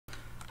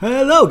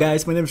Hello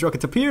guys, my name is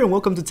Tapir and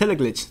welcome to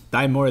Teleglitch,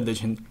 More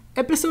Edition,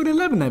 episode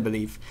 11 I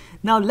believe.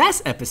 Now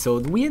last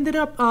episode we ended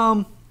up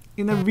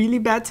in a really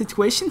bad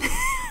situation.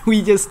 we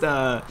had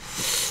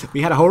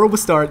a horrible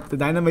start, the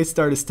dynamite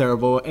start is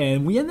terrible,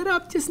 and we ended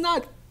up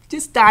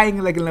just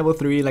dying like in level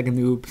 3 like a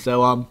noob.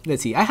 So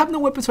let's see, I have no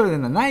weapons other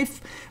than a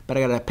knife, but I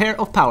got a pair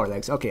of power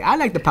legs. Okay, I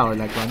like the power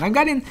leg run. I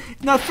got in,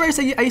 at first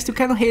I used to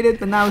kind of hate it,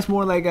 but now it's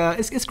more like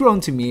it's grown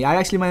to me. I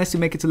actually managed to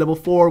make it to level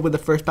 4 with the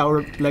first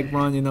power leg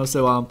run,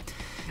 so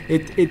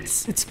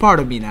it's part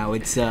of me now.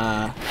 It's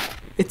I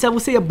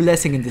would say a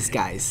blessing in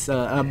disguise,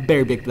 a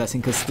very big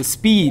blessing, because the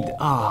speed.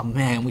 Oh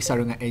man, we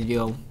started at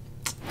Agile.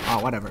 Oh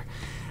whatever.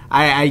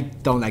 I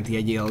don't like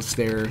the Agiles.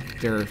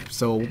 They're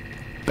so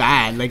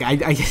bad. Like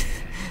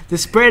the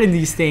spread in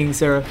these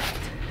things are.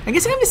 I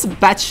guess it's a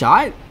bad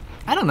shot.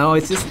 I don't know.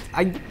 It's just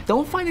I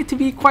don't find it to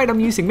be quite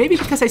amusing. Maybe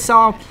because I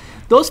saw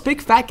those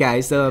big fat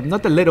guys,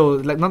 not the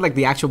little, not like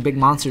the actual big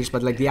monsters,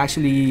 but like the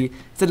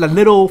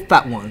little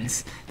fat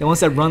ones, the ones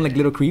that run like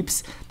little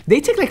creeps.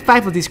 They take like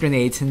 5 of these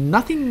grenades and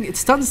nothing, it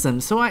stuns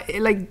them. So I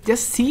like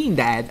just seeing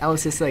that, I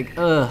was just like,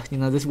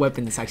 this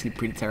weapon is actually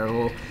pretty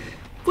terrible.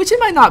 Which it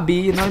might not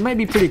be, it might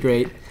be pretty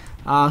great.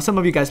 Some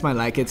of you guys might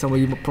like it. Some of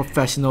you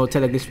professional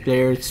Teleglitch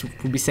players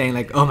will be saying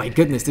like, oh my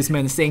goodness, this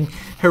man is saying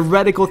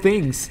heretical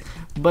things.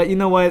 But you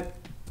know what?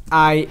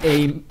 I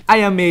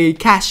am a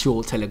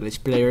casual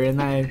Teleglitch player,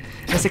 and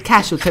as a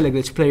casual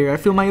Teleglitch player, I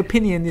feel my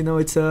opinion,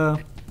 it's not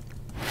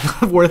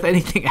worth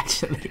anything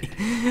actually.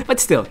 But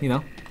still,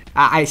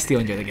 I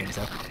still enjoy the game.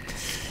 So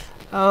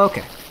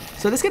okay,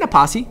 so let's get a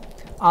posse.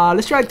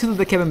 Let's try to do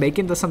the Kevin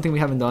Bacon. That's something we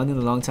haven't done in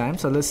a long time.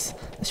 So let's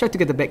try to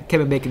get the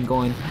Kevin Bacon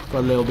going for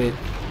a little bit.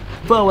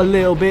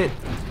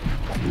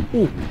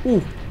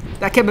 Ooh,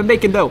 that Kevin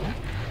Bacon though.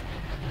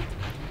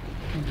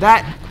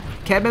 That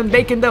Kevin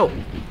Bacon though.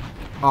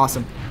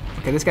 Awesome.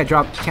 Okay, this guy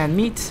dropped canned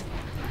meat.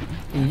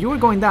 You are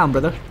going down,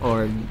 brother.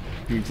 Or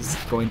you're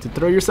just going to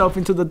throw yourself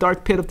into the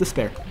dark pit of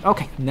despair.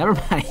 Okay, never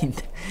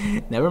mind.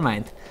 Never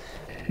mind.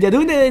 Yeah,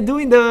 doing the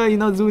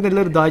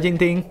little dodging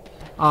thing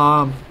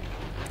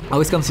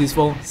always comes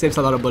useful. Saves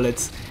a lot of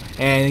bullets.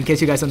 And in case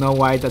you guys don't know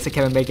why that's a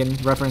Kevin Bacon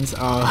reference,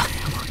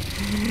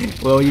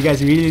 well, you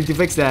guys really need to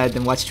fix that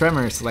and watch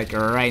Tremors like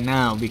right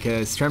now,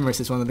 because Tremors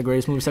is one of the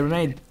greatest movies ever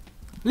made.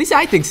 At least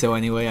I think so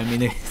anyway. I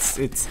mean,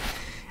 it's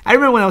I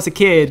remember when I was a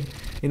kid,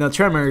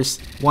 Tremors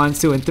 1,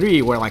 2, and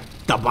 3 were like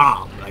the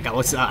bomb. Like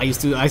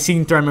I've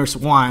seen Tremors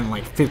 1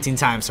 like 15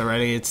 times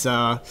already. It's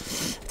a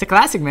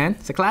classic, man.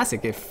 It's a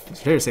classic.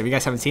 Seriously, if you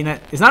guys haven't seen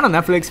it, it's not on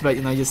Netflix, but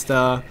just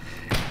go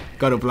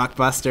to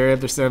Blockbuster if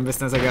they're still in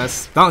business, I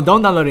guess. Don't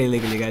download it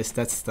illegally, guys.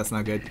 That's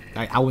not good.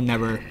 I would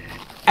never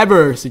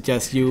ever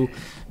suggest you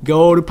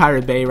go to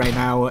Pirate Bay right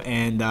now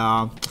and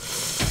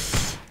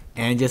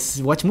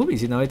just watch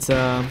movies. It's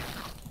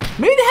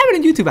maybe they have it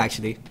on YouTube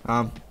actually.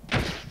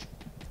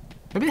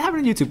 Maybe they have it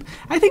on YouTube.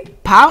 I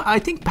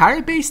think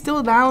Pirate Bay is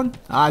still down.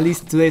 At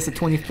least today's the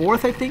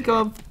 24th, I think,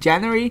 of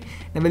January.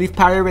 And I believe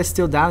Pirate Bay is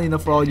still down,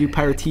 for all you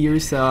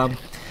pirateers,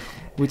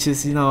 which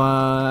is,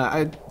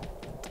 a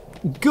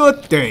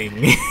good thing.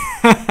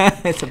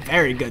 It's a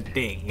very good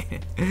thing.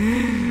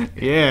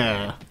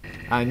 Yeah.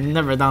 I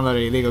never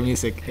downloaded illegal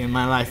music in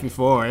my life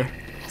before.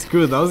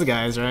 Screw those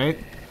guys, right?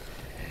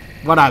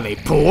 What are they,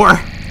 poor?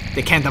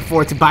 They can't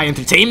afford to buy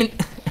entertainment?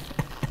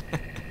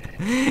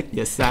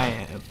 Yes, I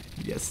am.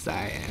 Yes,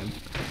 I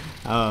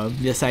am.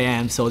 Yes, I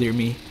am. Soldier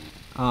me.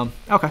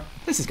 Okay,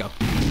 let's just go.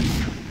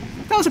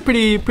 That was a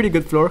pretty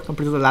good floor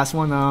compared to the last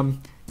one.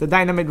 The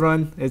dynamite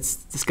run, it's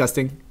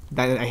disgusting.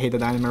 I hate the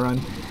dynamite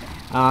run.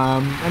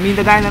 I mean,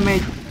 the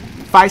dynamite,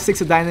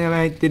 5-6 of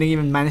dynamite didn't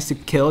even manage to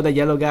kill the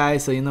yellow guy.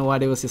 So you know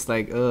what? It was just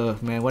like,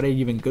 ugh, man, what are you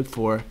even good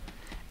for?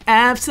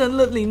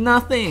 Absolutely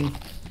nothing.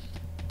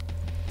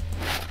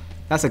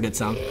 That's a good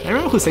song. I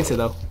remember who sings it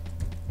though.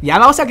 Yeah,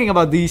 I was talking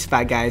about these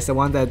fat guys, the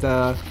one that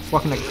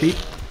walking like a creep.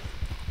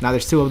 Now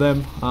there's 2 of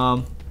them.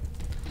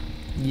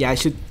 Yeah, I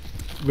should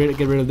get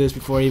rid of this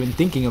before even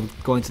thinking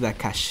of going to that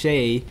cache.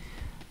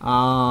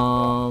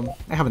 I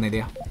have an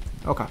idea.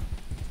 Okay.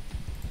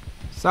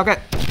 Suck it.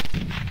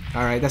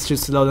 Alright, let's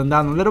just slow them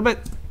down a little bit.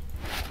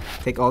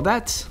 Take all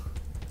that.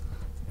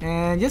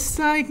 And just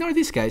ignore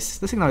these guys.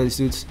 Let's ignore these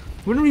dudes.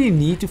 We don't really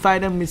need to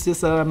fight them. It's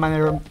just a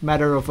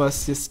matter of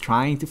us just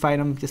trying to fight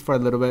them just for a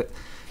little bit.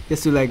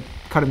 Just to like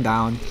cut them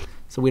down,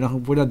 so we're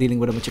not dealing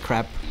with a bunch of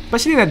crap.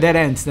 Especially in the dead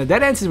ends. The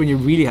dead ends is when you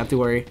really have to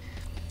worry.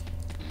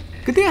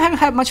 Good thing I haven't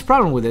had much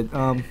problem with it.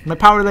 My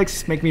power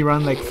legs make me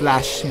run like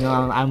Flash.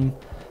 I'm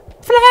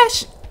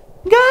Flash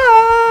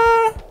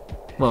guy.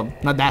 Well,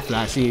 not that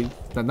Flash.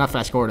 Not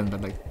Flash Gordon,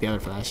 but like the other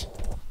Flash.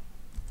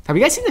 Have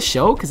you guys seen the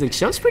show? Because the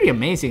show's pretty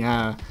amazing.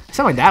 I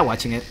saw my dad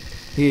watching it.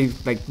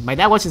 My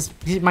dad watches.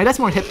 My dad's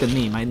more hip than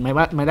me.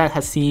 My dad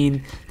has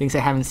seen things I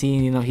haven't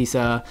seen. He has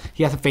a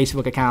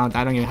Facebook account.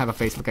 I don't even have a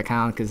Facebook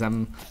account because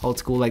I'm old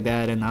school like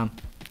that. And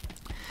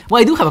well,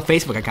 I do have a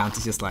Facebook account.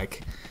 It's just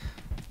like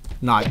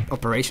not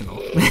operational.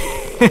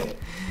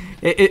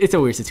 It's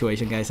a weird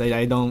situation, guys.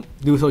 I don't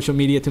do social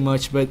media too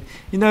much, but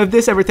if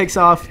this ever takes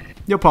off,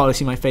 you'll probably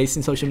see my face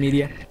in social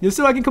media, just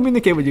so I can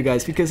communicate with you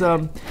guys. Because I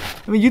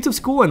mean, YouTube's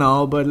cool and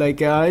all, but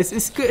like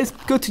it's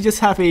good to just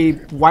have a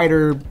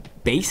wider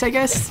base, I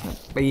guess,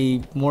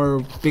 a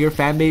more bigger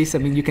fan base. I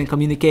mean, you can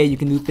communicate, you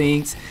can do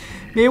things.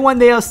 Maybe one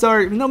day I'll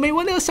start. No, maybe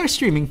one day I'll start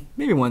streaming.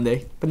 Maybe one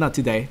day, but not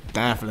today.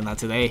 Definitely not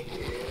today.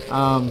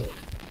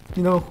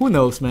 You know, who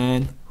knows,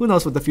 man? Who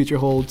knows what the future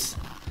holds?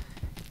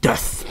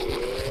 Death.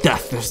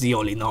 Death is the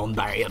only known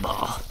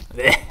variable.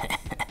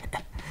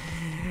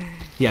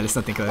 Yeah, let's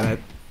not think like that.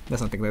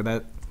 Let's not think like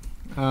that.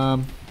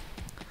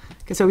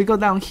 Okay, so we go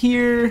down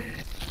here.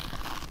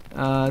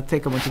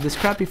 Take a bunch of this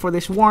crap before they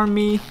swarm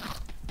me.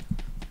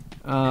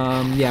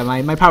 Yeah,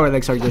 my power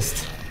legs are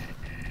just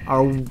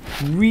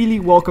really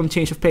welcome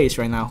change of pace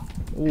right now.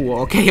 Ooh,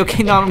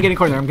 okay, now I'm getting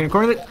cornered. I'm getting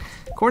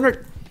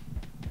cornered.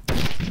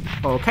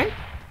 Okay.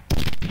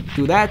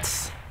 Do that.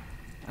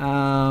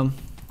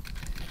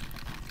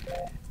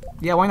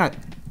 Yeah, why not?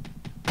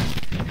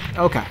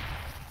 Okay.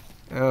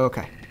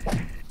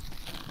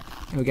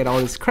 And we get all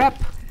this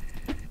crap.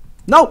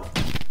 No!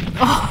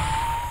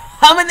 Oh,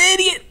 I'm an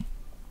idiot!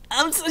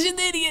 I'm such an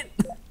idiot!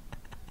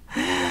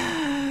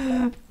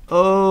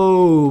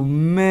 Oh,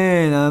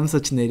 man, I'm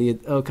such an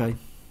idiot. Okay.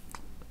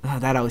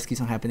 That always keeps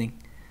on happening.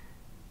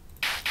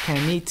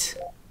 Canned meat.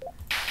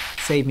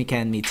 Save me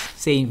canned meat.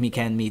 Save me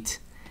canned meat.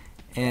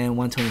 And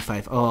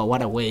 125. Oh,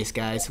 what a waste,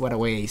 guys. What a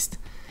waste.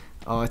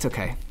 Oh, it's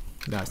okay.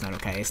 No, it's not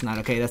okay. It's not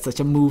okay. That's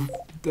such a move.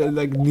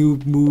 Like,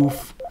 noob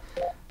move.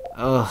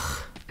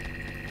 Ugh.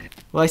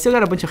 Well, I still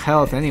got a bunch of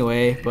health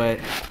anyway, but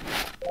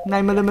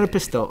 9mm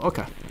pistol.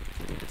 Okay.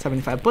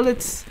 75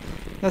 bullets.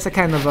 That's a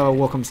kind of a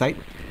welcome sight.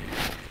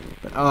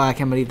 But, oh, I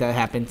can't believe that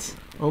happened.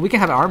 Well, we can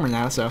have armor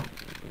now, so.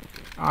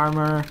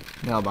 Armor.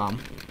 Nail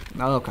bomb.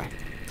 Oh, okay.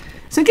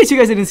 So in case you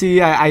guys didn't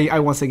see, I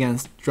once again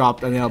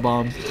dropped a nail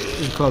bomb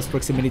in close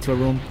proximity to a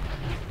room.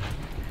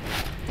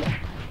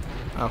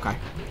 Okay.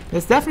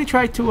 Let's definitely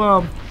try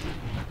to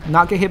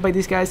not get hit by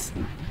these guys.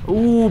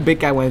 Ooh, big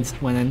guy went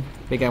in.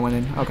 Big guy went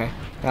in. Okay.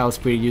 That was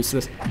pretty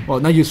useless. Well,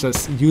 not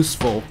useless,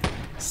 useful.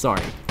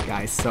 Sorry,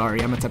 guys.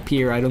 Sorry, I'm a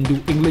Tapir. I don't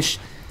do English.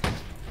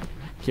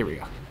 Here we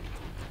go.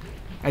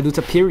 I do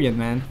Tapirian,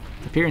 man.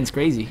 Tapirian's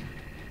crazy.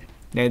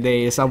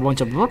 They saw a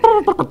bunch of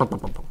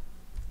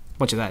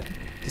that.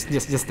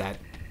 Just that.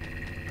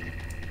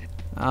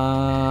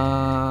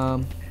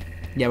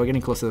 Yeah, we're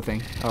getting close to the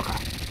thing. Okay.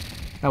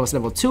 That was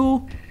level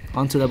 2.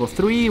 On to level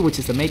 3, which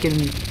is the make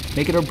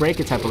it or break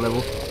it type of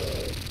level.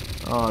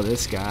 Oh,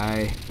 this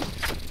guy.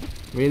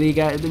 Really,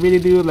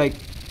 dude? Like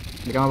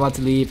I'm about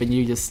to leave and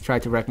you just try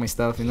to wreck my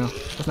stuff, you know?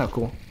 That's not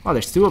cool. Oh,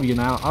 there's 2 of you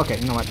now. Okay,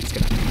 you know what? It's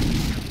gonna.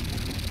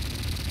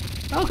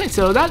 Okay,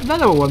 so that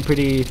level went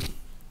pretty.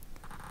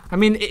 I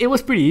mean, it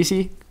was pretty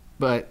easy,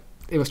 but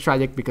it was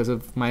tragic because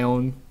of my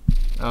own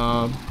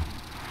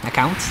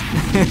accounts.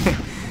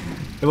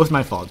 It was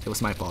my fault. It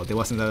was my fault. It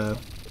wasn't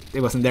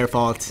their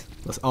fault.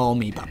 It was all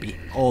me, puppy.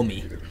 All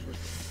me.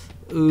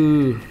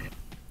 Ooh.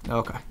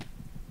 Okay.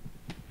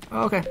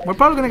 Okay. We're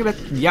probably gonna get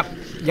it. Yep.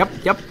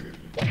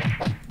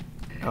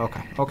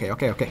 Okay.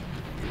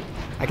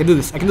 I can do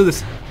this.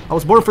 I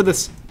was born for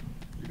this.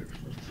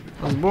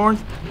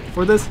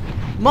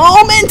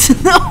 Moment!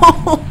 No!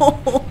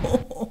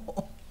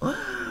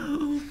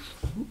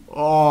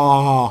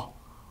 Oh.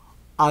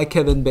 I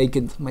Kevin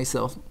Baconed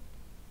myself.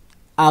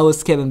 I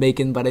was Kevin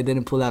Bacon, but I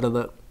didn't pull out of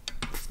the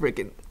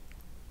freaking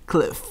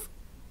cliff.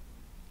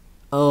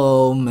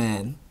 Oh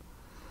man,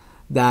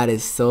 that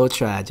is so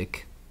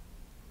tragic.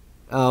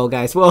 Oh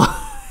guys, well,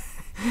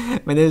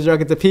 my name is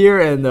Tapir,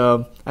 and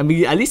I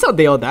mean, at least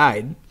they all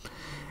died.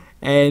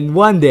 And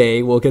one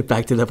day we'll get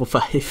back to level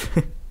 5.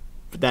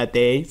 But that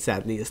day,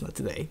 sadly, is not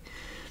today.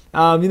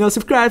 You know,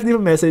 subscribe, leave a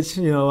message.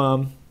 You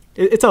know,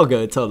 it's all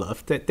good, it's all love.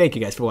 Thank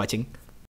you guys for watching.